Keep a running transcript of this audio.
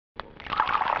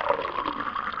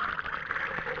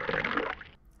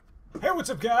What's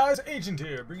up, guys? Agent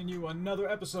here, bringing you another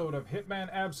episode of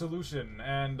Hitman Absolution,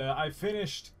 and I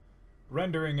finished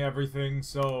rendering everything,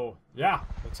 so yeah,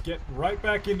 let's get right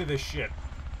back into this shit.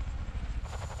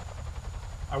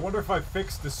 I wonder if I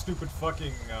fixed the stupid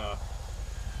fucking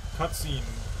cutscene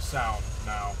sound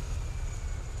now.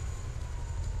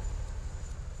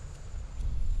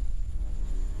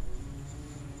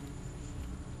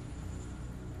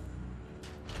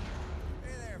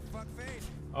 Hey there, fuckface.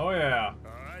 Oh yeah.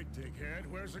 Dickhead,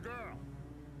 where's the girl?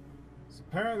 So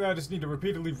apparently I just need to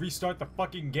repeatedly restart the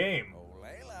fucking game. Oh,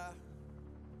 Layla.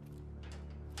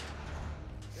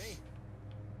 See?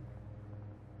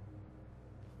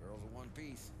 Girl's a one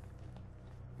piece.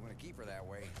 You want to keep her that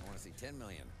way, I want to see 10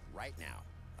 million right now,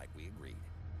 like we agreed.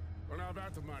 Well, now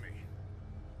about the money.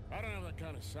 I don't have that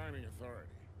kind of signing authority.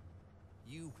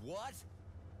 You what?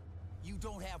 You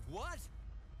don't have what?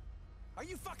 Are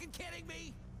you fucking kidding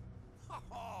me?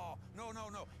 Oh, no, no,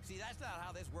 no. See, that's not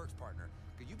how this works, partner.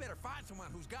 Because you better find someone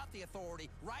who's got the authority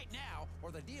right now,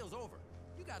 or the deal's over.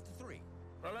 You got the 3.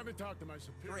 Well, let me talk to my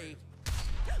superior. 3.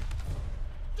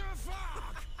 The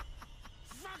fuck?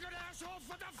 Fucking asshole,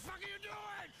 what the fuck are you doing?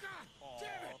 God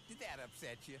damn it! Did that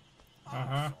upset you? Oh,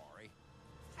 Uh-huh. sorry.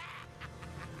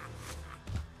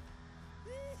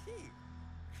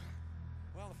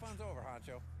 Well, the fun's over,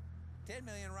 Honcho. 10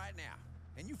 million right now.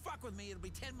 And you fuck with me, it'll be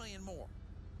 10 million more.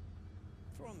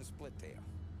 Throw in the split tail.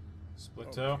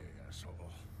 Split tail? Okay, asshole.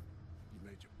 You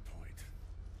made your point.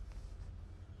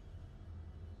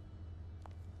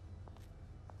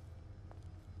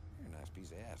 You're a nice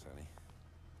piece of ass, honey.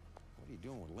 What are you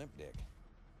doing with Limp-dick?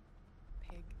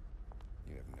 Pig.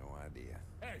 You have no idea.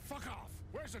 Hey, fuck off!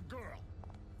 Where's the girl?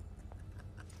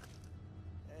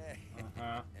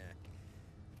 Uh-huh.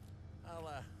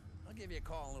 I'll give you a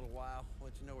call in a little while.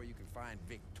 Let you know where you can find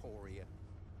Victoria.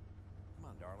 Come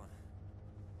on, darling.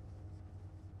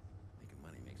 Making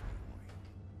money makes me horny.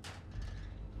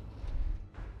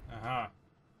 Uh-huh.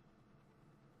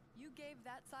 You gave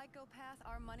that psychopath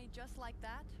our money just like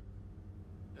that?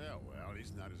 Yeah, well,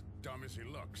 he's not as dumb as he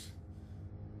looks.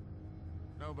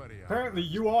 Nobody else. Apparently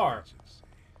you are.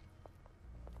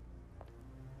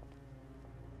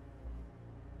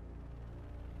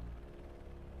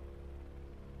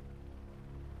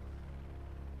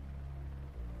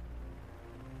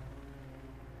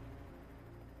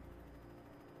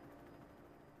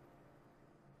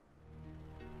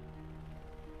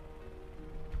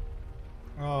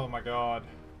 Oh my god.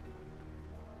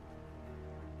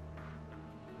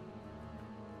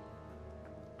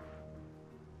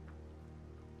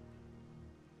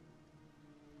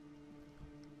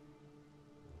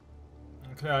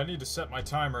 Okay, I need to set my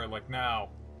timer like now.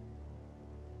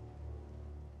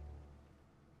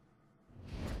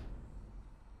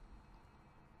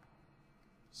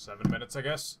 Seven minutes, I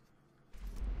guess.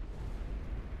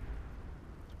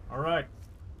 All right.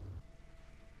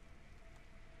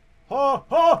 Oh,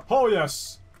 oh, oh,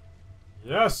 yes.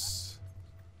 Yes.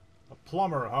 A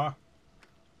plumber, huh?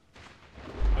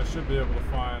 I should be able to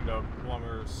find a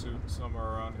plumber suit somewhere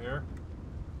around here.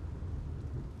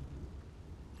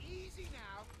 Easy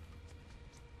now.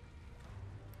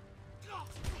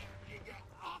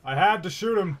 I had to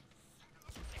shoot him.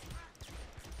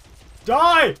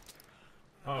 Die!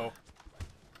 Uh-oh.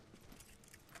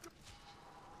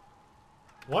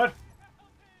 What?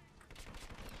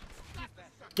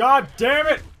 God damn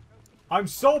it! I'm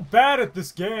so bad at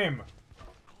this game.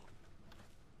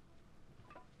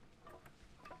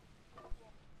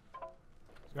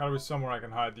 There's gotta be somewhere I can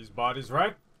hide these bodies,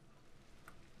 right?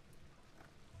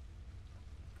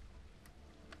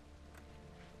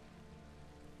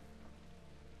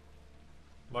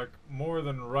 Like, more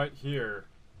than right here.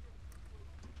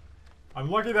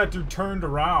 I'm lucky that dude turned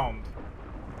around.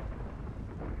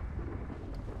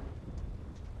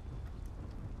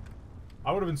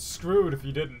 I would have been screwed if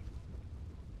he didn't.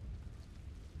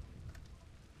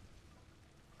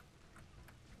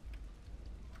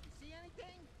 See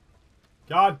anything?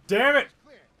 God damn it!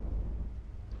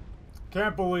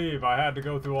 Can't believe I had to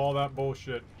go through all that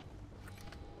bullshit.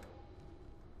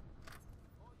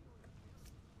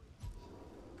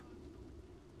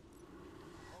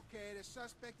 Okay, the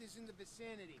suspect is in the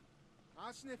vicinity.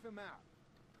 I'll sniff him out.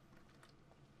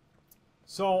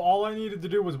 So all I needed to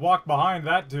do was walk behind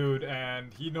that dude,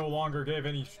 and he no longer gave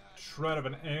any shred of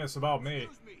an ass about me.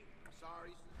 Excuse me.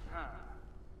 Sorry.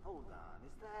 Hold on,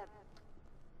 is that...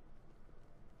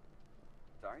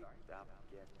 Sorry? Stop.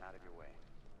 Get out of your way.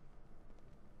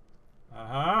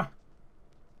 Uh-huh.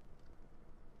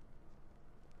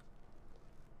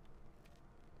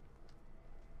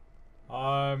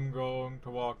 I'm going to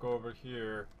walk over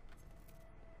here.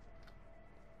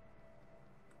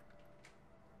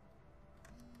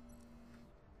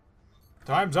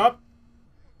 Time's up.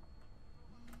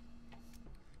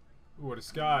 Ooh, a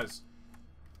disguise.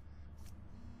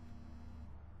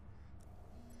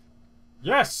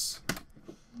 Yes!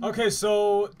 Okay,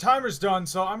 so timer's done,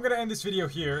 so I'm gonna end this video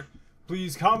here.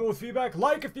 Please comment with feedback,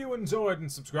 like if you enjoyed,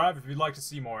 and subscribe if you'd like to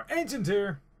see more. Ancient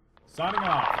here, signing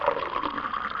off.